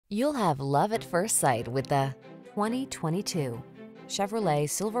You'll have love at first sight with the 2022 Chevrolet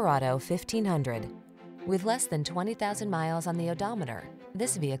Silverado 1500. With less than 20,000 miles on the odometer,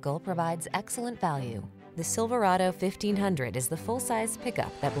 this vehicle provides excellent value. The Silverado 1500 is the full-size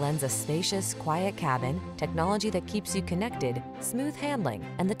pickup that blends a spacious, quiet cabin, technology that keeps you connected, smooth handling,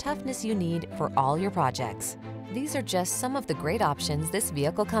 and the toughness you need for all your projects. These are just some of the great options this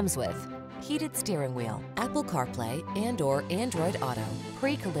vehicle comes with: heated steering wheel, Apple CarPlay and/or Android Auto,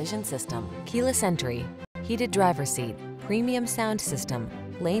 pre-collision system, keyless entry, heated driver's seat, premium sound system,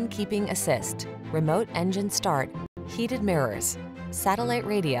 lane keeping assist, remote engine start, heated mirrors, satellite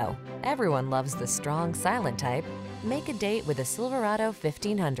radio. Everyone loves the strong silent type. Make a date with a Silverado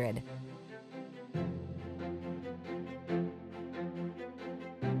 1500.